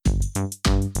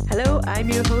Hello, I'm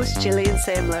your host Gillian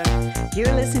Semler.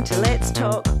 You're listening to Let's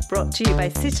Talk, brought to you by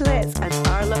CityLets and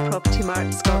Arla Property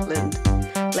Mart Scotland.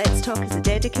 Let's Talk is a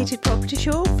dedicated property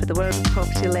show for the world of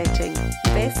property letting,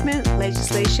 investment,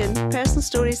 legislation, personal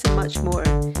stories and much more.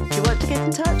 If you want to get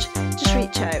in touch, just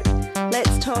reach out.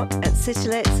 Let's talk at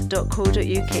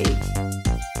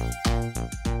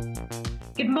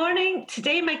citylets.co.uk. Good morning.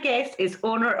 Today my guest is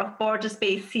owner of Borders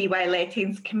Bay CY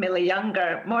Lettings, Camilla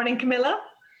Younger. Morning, Camilla.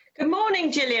 Good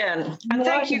morning, Gillian, and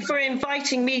thank you for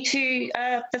inviting me to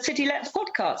the City Let's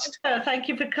podcast. Thank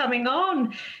you for coming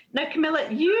on. Now,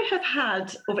 Camilla, you have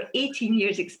had over 18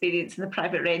 years' experience in the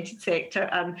private rented sector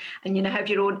and you now have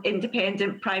your own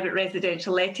independent private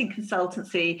residential letting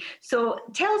consultancy. So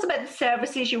tell us about the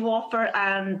services you offer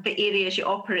and the areas you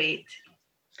operate.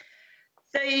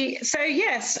 So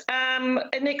yes,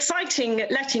 an exciting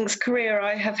lettings career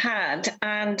I have had,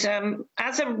 and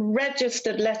as a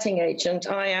registered letting agent,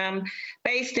 I am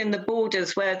based in the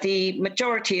Borders where the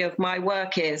majority of my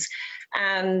work is,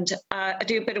 and I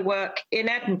do a bit of work in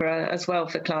Edinburgh as well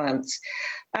for clients.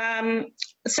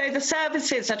 So the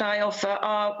services that I offer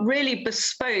are really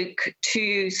bespoke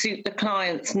to suit the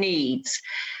client's needs.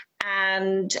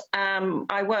 And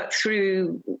I work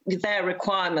through their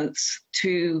requirements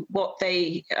to what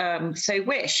they so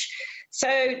wish.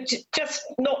 So just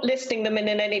not listing them in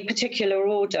any particular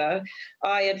order,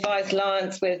 I advise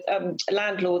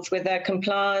landlords with their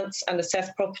compliance and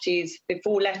assess properties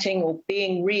before letting or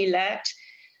being re-let.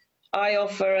 I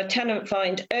offer a tenant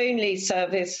find only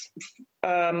service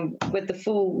with the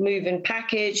full move-in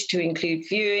package to include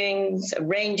viewings,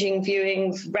 arranging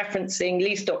viewings, referencing,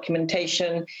 lease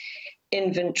documentation,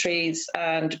 inventories,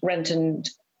 and rent and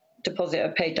deposit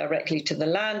are paid directly to the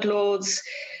landlords.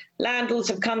 Landlords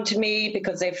have come to me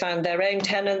because they found their own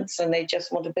tenants and they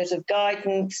just want a bit of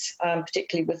guidance,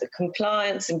 particularly with the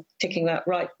compliance and ticking that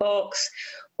right box.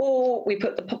 Or we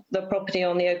put the property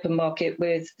on the open market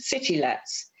with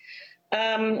CityLets.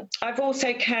 I've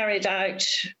also carried out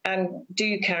and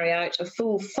do carry out a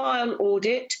full file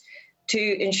audit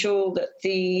to ensure that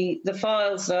the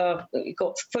files are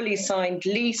got fully signed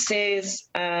leases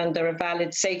and there are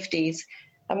valid safeties.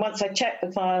 And once I check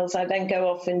the files, I then go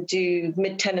off and do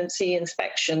mid-tenancy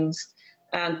inspections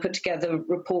and put together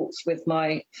reports with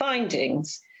my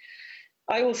findings.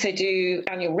 I also do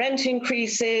annual rent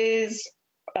increases.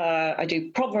 I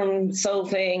do problem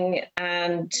solving,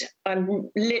 and I'm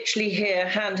literally here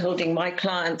hand-holding my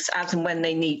clients as and when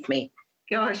they need me.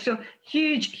 Gosh, so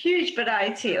huge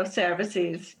variety of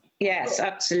services. Yes,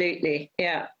 absolutely,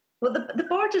 yeah. Well, the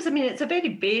Borders, I mean, it's a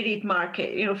very varied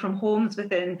market, you know, from homes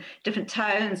within different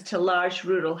towns to large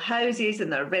rural houses and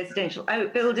their residential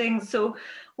outbuildings. So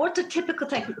what's a typical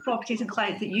type of properties and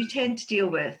clients that you tend to deal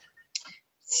with?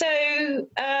 So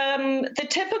the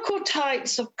typical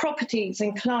types of properties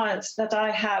and clients that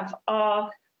I have are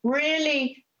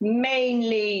really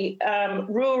mainly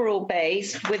rural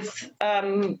based with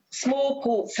small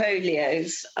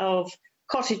portfolios of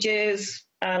cottages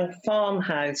and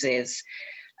farmhouses.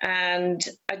 And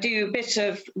I do a bit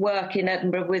of work in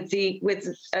Edinburgh with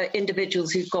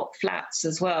individuals who've got flats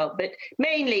as well. But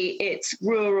mainly it's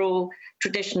rural,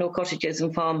 traditional cottages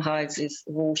and farmhouses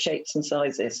of all shapes and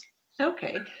sizes.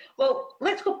 Okay, well,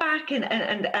 let's go back and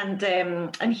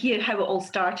hear how it all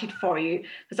started for you.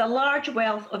 Because a large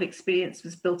wealth of experience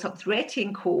was built up through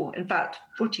Retty & Co. In fact,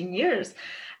 14 years.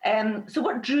 So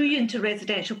what drew you into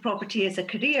residential property as a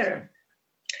career?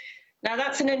 Now,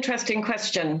 that's an interesting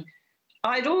question.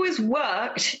 I'd always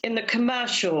worked in the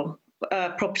commercial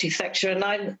property sector, and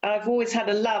I've always had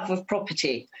a love of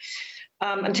property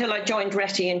until I joined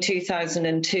Retty in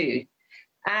 2002.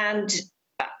 And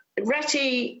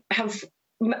Retty have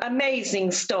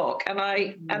amazing stock, and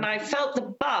I felt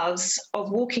the buzz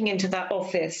of walking into that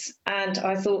office, and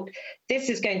I thought, this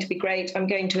is going to be great. I'm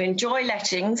going to enjoy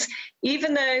lettings,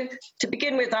 even though to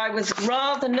begin with I was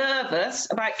rather nervous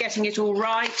about getting it all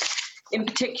right, in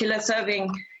particular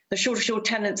serving the short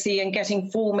tenancy and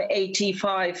getting Form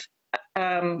 85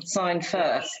 signed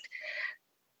first.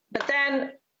 But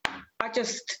then I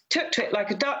just took to it like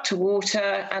a duck to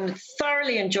water and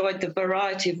thoroughly enjoyed the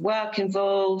variety of work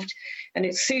involved, and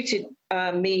it suited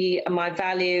me and my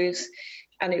values,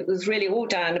 and it was really all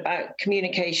down about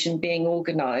communication being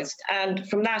organised. And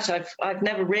from that, I've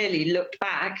never really looked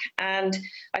back, and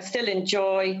I still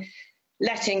enjoy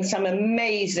letting some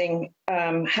amazing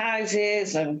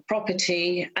houses and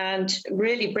property and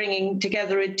really bringing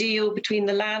together a deal between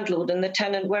the landlord and the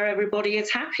tenant where everybody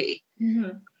is happy.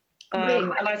 Mm-hmm.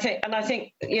 And I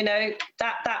think you know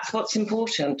that's what's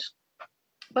important.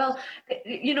 Well,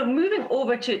 you know, moving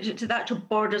over to the actual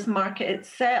Borders market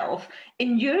itself,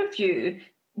 in your view,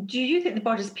 Do you think the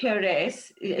Borders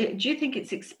PRS, do you think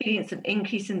it's experienced an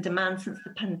increase in demand since the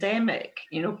pandemic,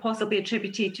 possibly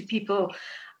attributed to people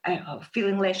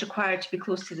feeling less required to be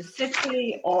close to the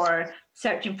city or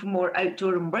searching for more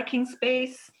outdoor and working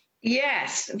space?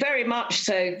 Yes, very much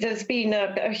so. There's been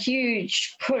a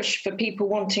huge push for people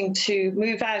wanting to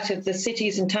move out of the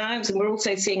cities and towns, and we're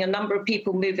also seeing a number of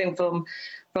people moving from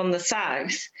the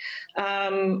south.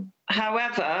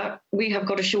 However, we have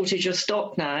got a shortage of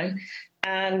stock now.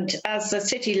 And as the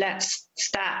City Let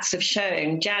stats have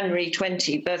shown, January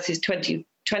 20 versus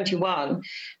 2021,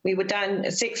 we were down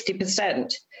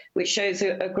 60%, which shows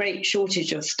a great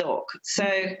shortage of stock. So,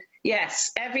 yes,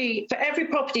 for every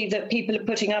property that people are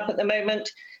putting up at the moment,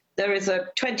 there is a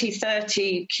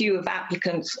 20-30 queue of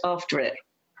applicants after it.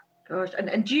 Gosh,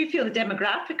 and do you feel the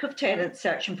demographic of tenants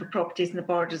searching for properties in the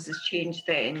Borders has changed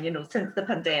then, since the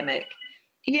pandemic?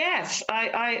 Yes,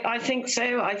 I think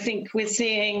so. I think we're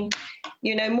seeing,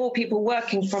 more people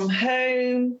working from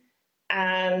home,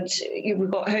 and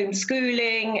we've got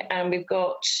homeschooling, and we've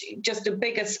got just a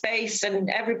bigger space, and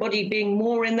everybody being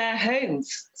more in their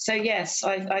homes. So yes,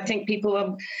 I think people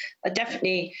are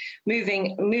definitely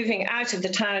moving out of the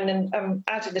town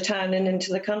and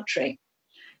into the country.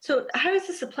 So how has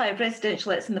the supply of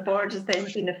residential lets in the Borders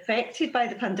then been affected by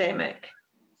the pandemic?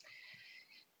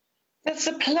 The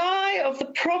supply of the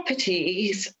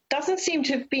properties doesn't seem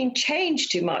to have been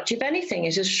changed too much. If anything,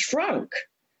 it has shrunk.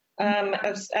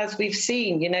 As we've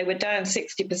seen, we're down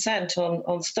 60%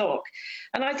 on stock.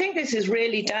 And I think this is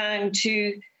really down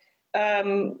to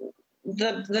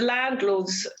the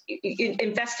landlords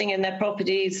investing in their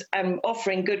properties and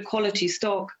offering good quality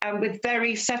stock, and with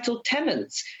very settled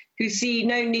tenants who see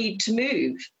no need to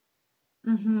move.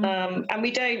 Mm-hmm. And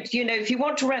we don't, if you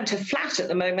want to rent a flat at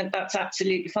the moment, that's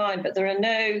absolutely fine, but there are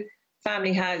no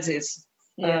family houses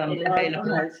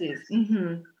available. Houses.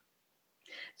 Mm-hmm.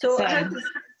 So how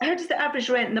does the average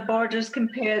rent in the Borders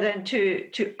compare then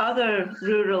to other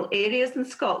rural areas in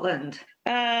Scotland?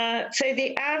 So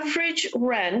the average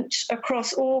rent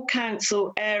across all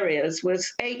council areas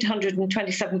was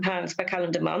 £827 per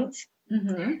calendar month.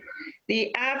 Mm-hmm.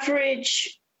 The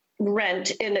average rent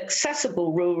in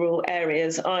accessible rural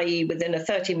areas, i.e. within a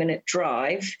 30-minute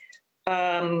drive,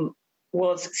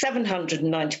 was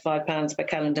 £795 per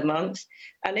calendar month.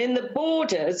 And in the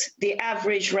Borders, the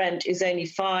average rent is only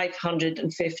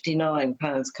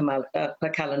 £559 per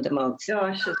calendar month.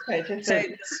 Gosh, that's quite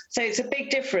different. So it's a big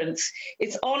difference.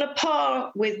 It's on a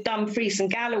par with Dumfries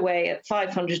and Galloway at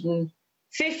 £550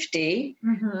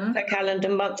 per calendar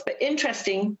month. But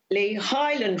interestingly,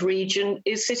 Highland region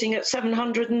is sitting at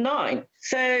 £709.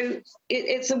 So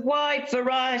it's a wide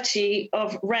variety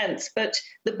of rents, but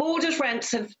the Borders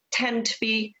rents tend to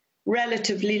be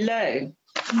relatively low,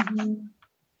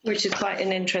 which is quite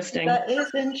interesting. That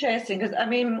is interesting, because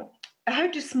how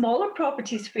do smaller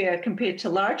properties fare compared to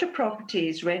larger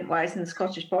properties rent-wise in the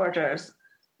Scottish Borders?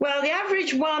 Well, the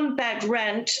average one-bed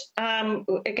rent,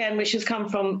 again, which has come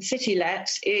from City Let,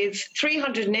 is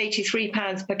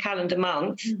 £383 per calendar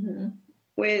month,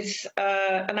 with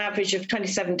an average of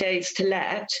 27 days to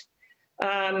let.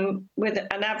 With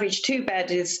an average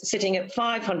two-bed is sitting at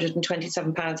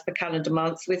 £527 per calendar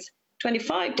month, with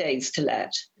 25 days to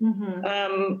let.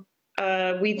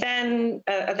 We then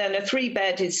a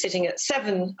three-bed is sitting at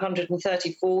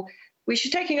 £734, which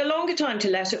is taking a longer time to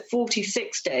let at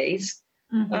 46 days.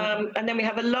 And then we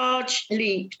have a large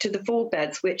leap to the four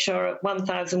beds, which are at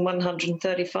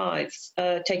 1,135,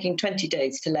 taking 20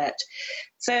 days to let.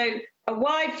 So a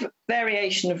wide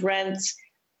variation of rents.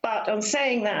 But on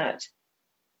saying that,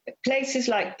 places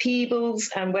like Peebles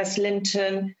and West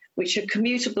Linton, which are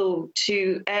commutable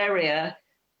to area,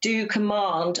 do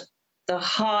command the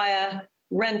higher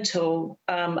rental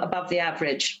above the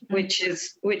average, which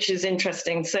is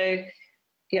interesting. So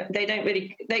yeah,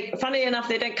 funnily enough,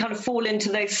 they don't kind of fall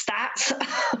into those stats.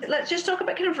 Let's just talk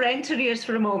about kind of rent arrears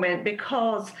for a moment,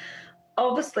 because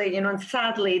obviously, and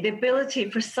sadly, the ability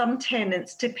for some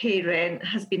tenants to pay rent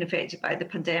has been affected by the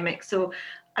pandemic. So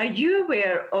are you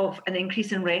aware of an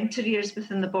increase in rent arrears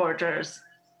within the Borders?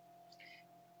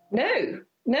 No.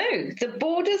 The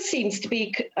Borders seems to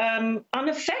be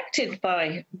unaffected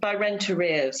by rent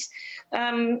arrears.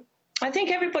 I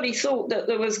think everybody thought that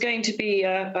there was going to be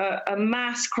a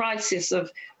mass crisis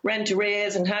of rent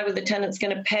arrears and how were the tenants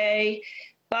going to pay.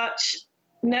 But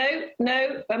no,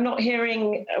 I'm not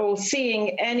hearing or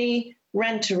seeing any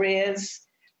rent arrears.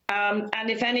 And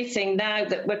if anything, now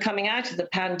that we're coming out of the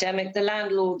pandemic, the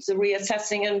landlords are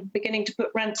reassessing and beginning to put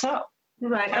rents up.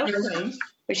 Right, okay.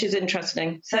 Which is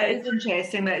interesting. So it's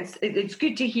interesting. It's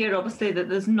good to hear, obviously, that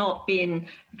there's not been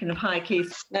a kind of high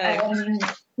case. No.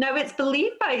 Now, it's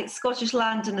believed by Scottish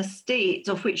Land and Estates,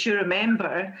 of which you're a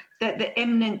member, that the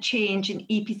imminent change in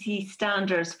EPC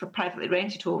standards for privately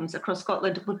rented homes across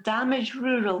Scotland will damage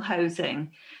rural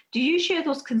housing. Do you share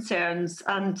those concerns?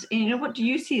 And, what do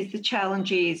you see as the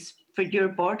challenges for your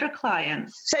border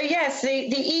clients? So, yes, the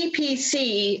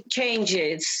EPC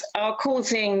changes are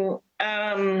causing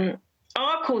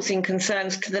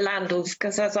concerns to the landlords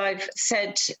because, as I've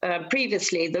said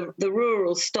previously, the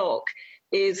rural stock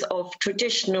is of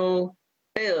traditional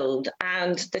build,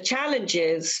 and the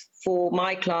challenges for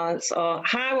my clients are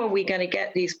how are we going to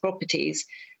get these properties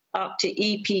up to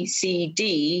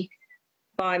EPC-D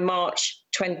by March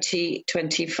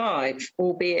 2025,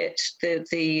 albeit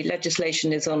the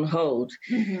legislation is on hold.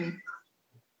 Mm-hmm.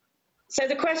 So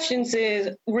the questions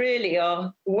really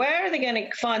are, where are they going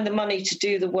to find the money to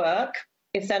do the work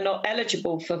if they're not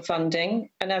eligible for funding?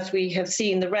 And as we have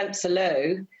seen, the rents are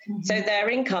low, so their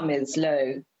income is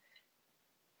low.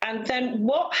 And then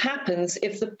what happens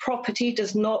if the property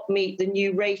does not meet the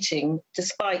new rating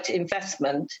despite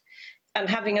investment? And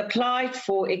having applied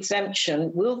for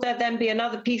exemption, will there then be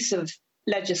another piece of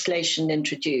legislation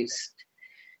introduced?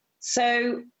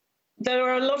 So there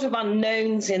are a lot of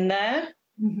unknowns in there.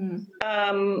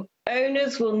 Mm-hmm.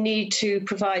 Owners will need to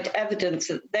provide evidence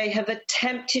that they have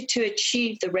attempted to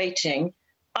achieve the rating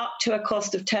up to a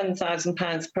cost of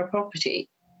 £10,000 per property.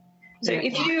 So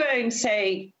if you own,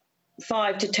 say,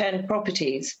 5 to 10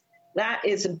 properties, that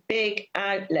is a big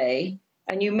outlay,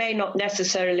 and you may not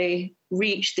necessarily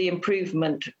reach the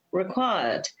improvement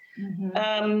required.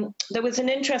 Mm-hmm. There was an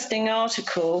interesting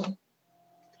article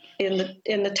in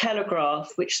the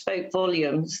Telegraph which spoke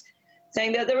volumes,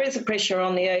 saying that there is a pressure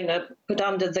on the owner put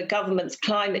under the government's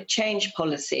climate change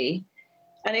policy.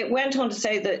 And it went on to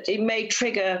say that it may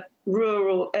trigger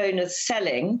rural owners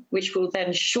selling, which will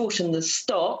then shorten the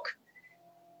stock.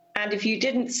 And if you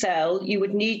didn't sell, you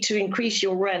would need to increase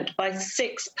your rent by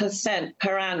 6%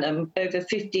 per annum over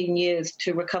 15 years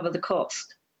to recover the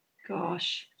cost.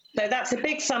 Gosh. So that's a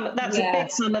big sum. That's a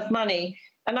big sum of money.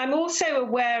 And I'm also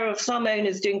aware of some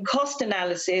owners doing cost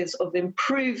analysis of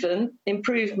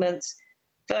improvements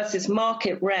versus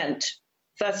market rent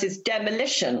versus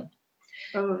demolition.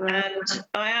 Oh, right. And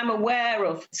I am aware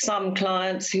of some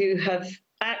clients who have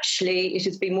actually, it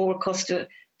has been more cost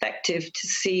effective to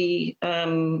see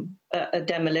a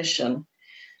demolition.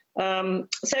 So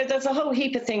there's a whole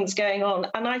heap of things going on.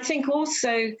 And I think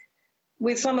also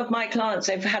with some of my clients,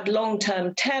 they've had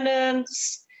long-term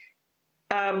tenants.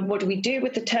 What do we do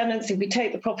with the tenants if we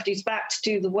take the properties back to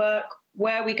do the work?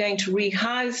 Where are we going to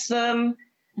rehouse them?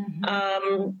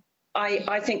 Mm-hmm.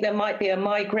 I think there might be a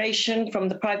migration from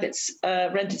the private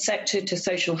rented sector to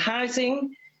social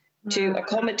housing to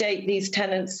accommodate these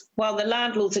tenants, while the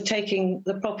landlords are taking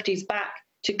the properties back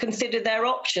to consider their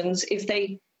options if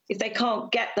they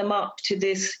can't get them up to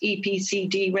this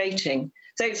EPC-D rating.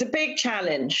 So it's a big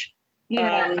challenge.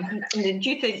 Yeah. Do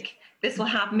you think this will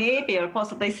have maybe or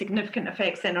possibly significant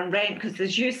effects then on rent? Because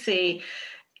as you say,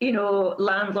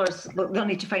 landlords, they'll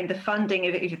need to find the funding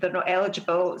if they're not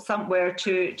eligible somewhere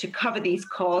to cover these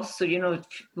costs. So,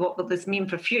 what will this mean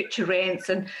for future rents?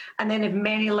 And then if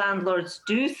many landlords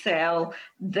do sell,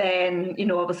 then,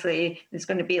 obviously there's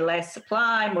going to be less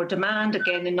supply, more demand.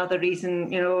 Again, another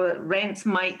reason, rents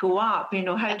might go up.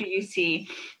 How do you see,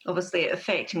 obviously, it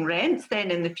affecting rents then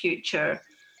in the future?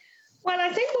 Well,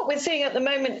 I think what we're seeing at the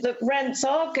moment, that rents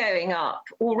are going up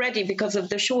already because of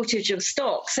the shortage of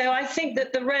stock. So I think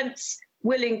that the rents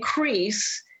will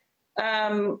increase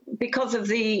because of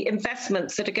the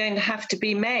investments that are going to have to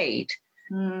be made.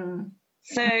 Mm.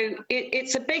 So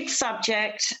it's a big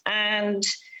subject, and,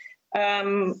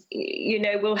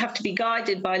 we'll have to be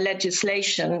guided by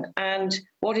legislation and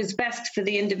what is best for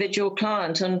the individual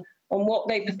client and on what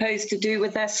they propose to do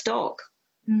with their stock.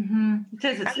 Mm-hmm.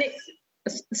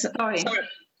 Sorry.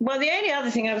 Well, the only other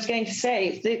thing I was going to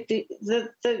say,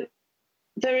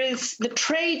 there is the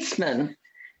tradesmen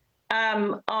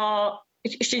are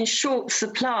in short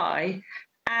supply,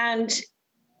 and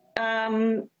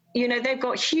they've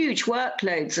got huge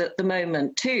workloads at the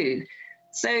moment too.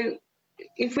 So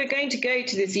if we're going to go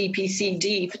to this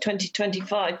EPC-D for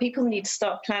 2025, people need to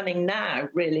start planning now,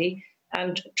 really,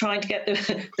 and trying to get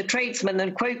the tradesmen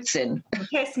and quotes in.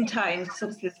 Testing times,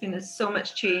 obviously there's been so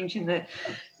much change in the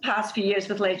past few years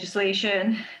with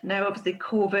legislation, now obviously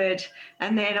COVID,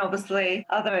 and then obviously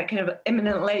other kind of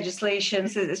imminent legislation.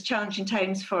 So it's challenging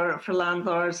times for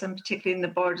landlords, and particularly in the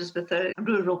borders with the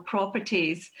rural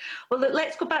properties. Well,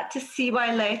 let's go back to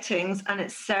CY Lettings and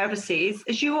its services.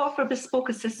 As you offer bespoke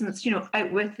assistance,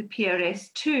 out with the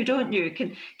PRS too, don't you?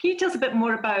 Can you tell us a bit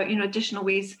more about, additional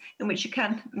ways in which you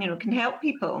can help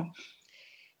people?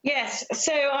 Yes,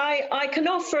 so I can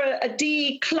offer a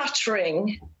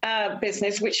decluttering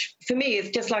business, which for me is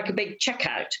just like a big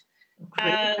checkout.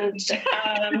 Great.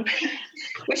 And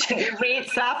which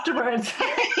rates afterwards.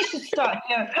 Start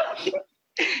here.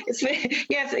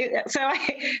 Yes, so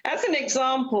as an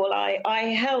example,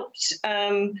 I helped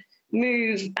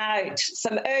move out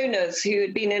some owners who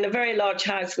had been in a very large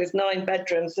house with 9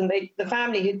 bedrooms, and the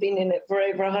family had been in it for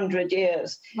over 100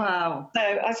 years. Wow. So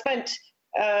I spent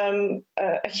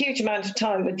a huge amount of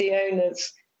time with the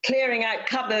owners, clearing out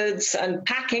cupboards and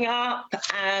packing up,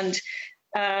 and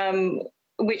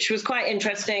which was quite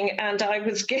interesting. And I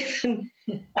was given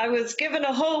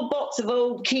a whole box of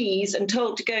old keys and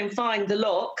told to go and find the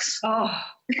locks,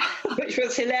 which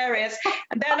was hilarious.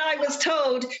 And then I was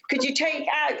told, could you take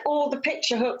out all the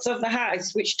picture hooks of the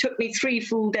house, which took me 3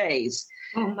 full days.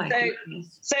 Oh my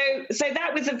goodness. So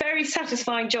that was a very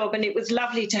satisfying job, and it was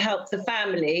lovely to help the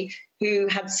family who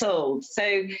had sold.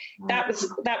 So that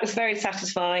was very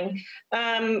satisfying.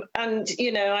 And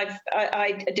you know,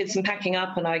 I did some packing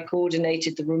up, and I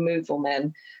coordinated the removal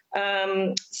men.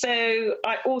 So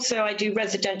I do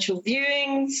residential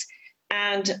viewings,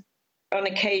 and on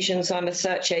occasions I'm a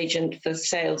search agent for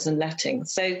sales and letting.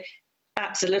 So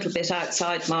that's a little bit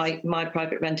outside my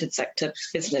private rented sector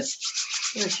business.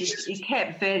 Yes, you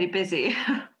kept very busy.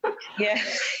 Yeah.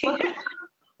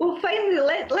 Well, finally,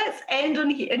 let's end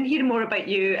on and hear more about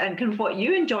you and kind of what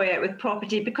you enjoy out with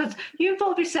property, because you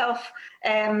involve yourself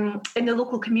in the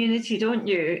local community, don't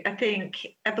you? I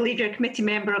believe you're a committee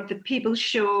member of the Peebles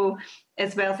Show,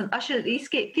 as well as an usher at the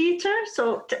Eastgate Theatre.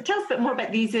 So tell us a bit more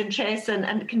about these interests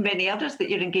and many others that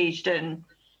you're engaged in.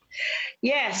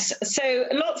 Yes, so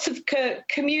lots of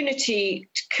community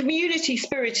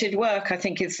spirited work, I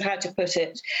think is how to put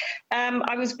it.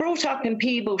 I was brought up in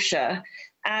Peeblesshire,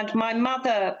 and my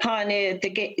mother pioneered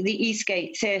the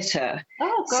Eastgate Theatre.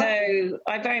 Oh, God. So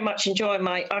I very much enjoy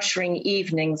my ushering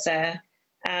evenings there.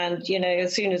 And, you know,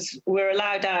 as soon as we're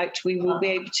allowed out, we will be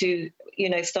able to, you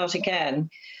know, start again.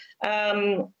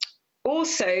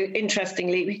 Also,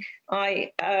 interestingly,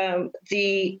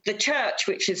 the church,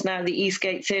 which is now the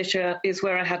Eastgate Theatre, is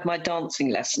where I had my dancing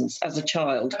lessons as a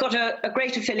child. Got a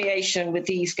great affiliation with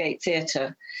the Eastgate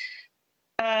Theatre.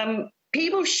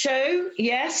 Peebles Show,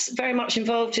 yes, very much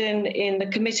involved in the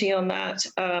committee on that.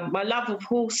 My love of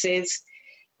horses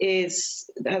has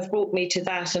brought me to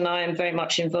that, and I am very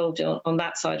much involved on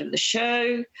that side of the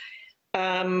show.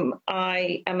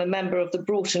 I am a member of the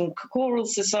Broughton Choral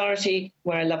Society,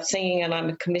 where I love singing, and I'm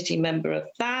a committee member of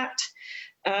that.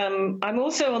 I'm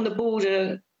also on the board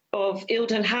of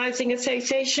Eildon Housing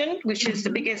Association, which is the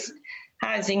biggest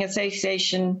housing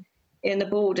association in the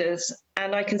Borders,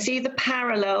 and I can see the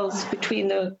parallels between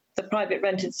the private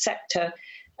rented sector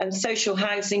and social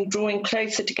housing drawing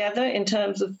closer together in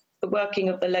terms of the working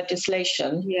of the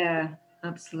legislation. Yeah,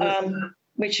 absolutely.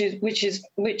 It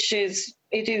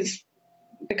is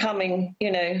becoming,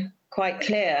 you know, quite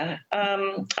clear.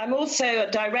 I'm also a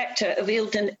director of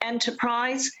Eildon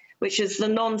Enterprise, which is the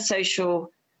non-social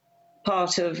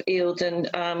part of Eildon,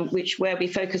 where we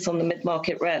focus on the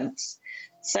mid-market rents.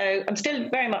 So I'm still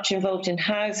very much involved in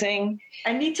housing.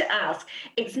 I need to ask,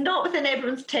 it's not within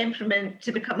everyone's temperament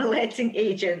to become a letting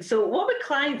agent. So what would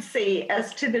clients say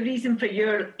as to the reason for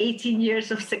your 18 years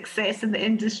of success in the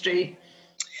industry?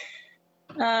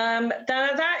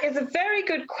 That is a very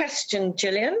good question,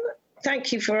 Gillian.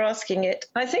 Thank you for asking it.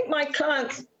 I think my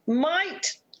clients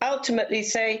might ultimately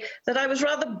say that I was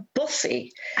rather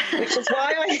bossy, which is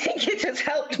why I think it has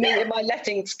helped me in my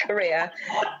lettings career,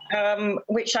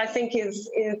 which I think is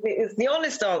the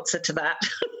honest answer to that.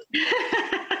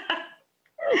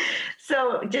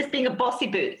 So just being a bossy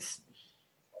boots.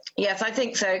 Yes, I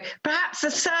think so. Perhaps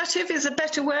assertive is a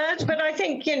better word, but I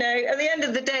think, you know, at the end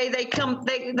of the day, they come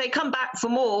back for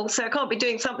more, so I can't be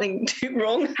doing something too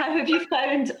wrong. How have you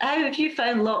found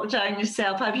lockdown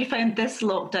yourself? How have you found this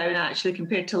lockdown actually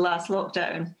compared to last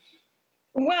lockdown?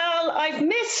 Well, I've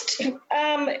missed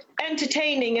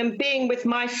entertaining and being with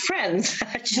my friends,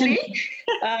 actually.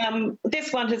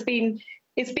 This one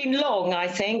it's been long, I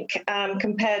think,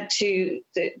 compared to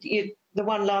the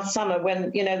one last summer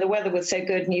when, you know, the weather was so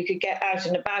good and you could get out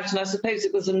and about, and I suppose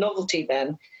it was a novelty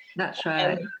then. That's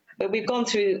right. But we've gone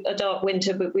through a dark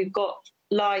winter, but we've got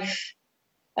life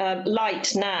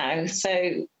light now,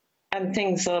 and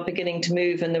things are beginning to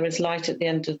move, and there is light at the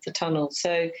end of the tunnel.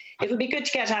 So it would be good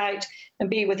to get out and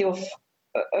be with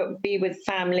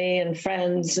family and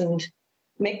friends and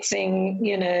mixing,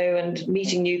 you know, and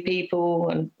meeting new people,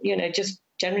 and, you know, just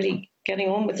generally getting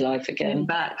on with life again.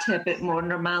 Back to a bit more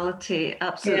normality,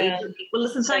 absolutely. Yeah. Well,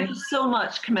 listen, thank you so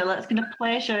much, Camilla. It's been a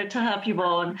pleasure to have you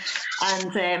on,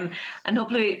 and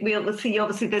hopefully we'll see you.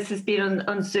 Obviously, this has been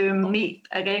on Zoom. Meet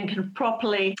again, kind of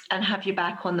properly, and have you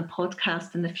back on the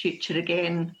podcast in the future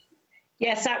again.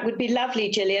 Yes, that would be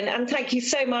lovely, Gillian. And thank you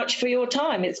so much for your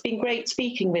time. It's been great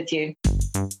speaking with you.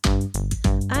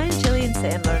 I'm Gillian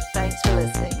Semler. Thanks for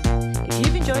listening. If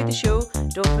you've enjoyed the show,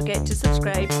 don't forget to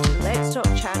subscribe to the Let's Talk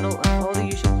channel on all the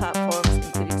usual platforms,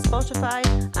 including Spotify,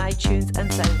 iTunes and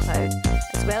SoundCloud,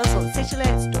 as well as on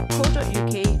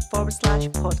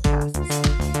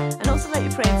citylets.co.uk/podcasts. And also let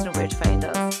your friends know where to find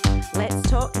us. Let's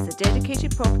Talk is a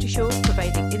dedicated property show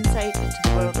providing insight into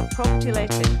the world of property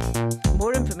letting.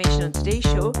 More information on today's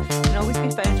show can always be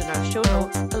found in our show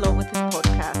notes along with this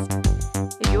podcast.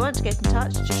 If you want to get in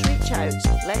touch, just reach out.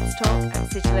 Let's talk at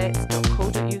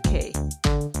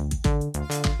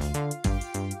citylets.co.uk.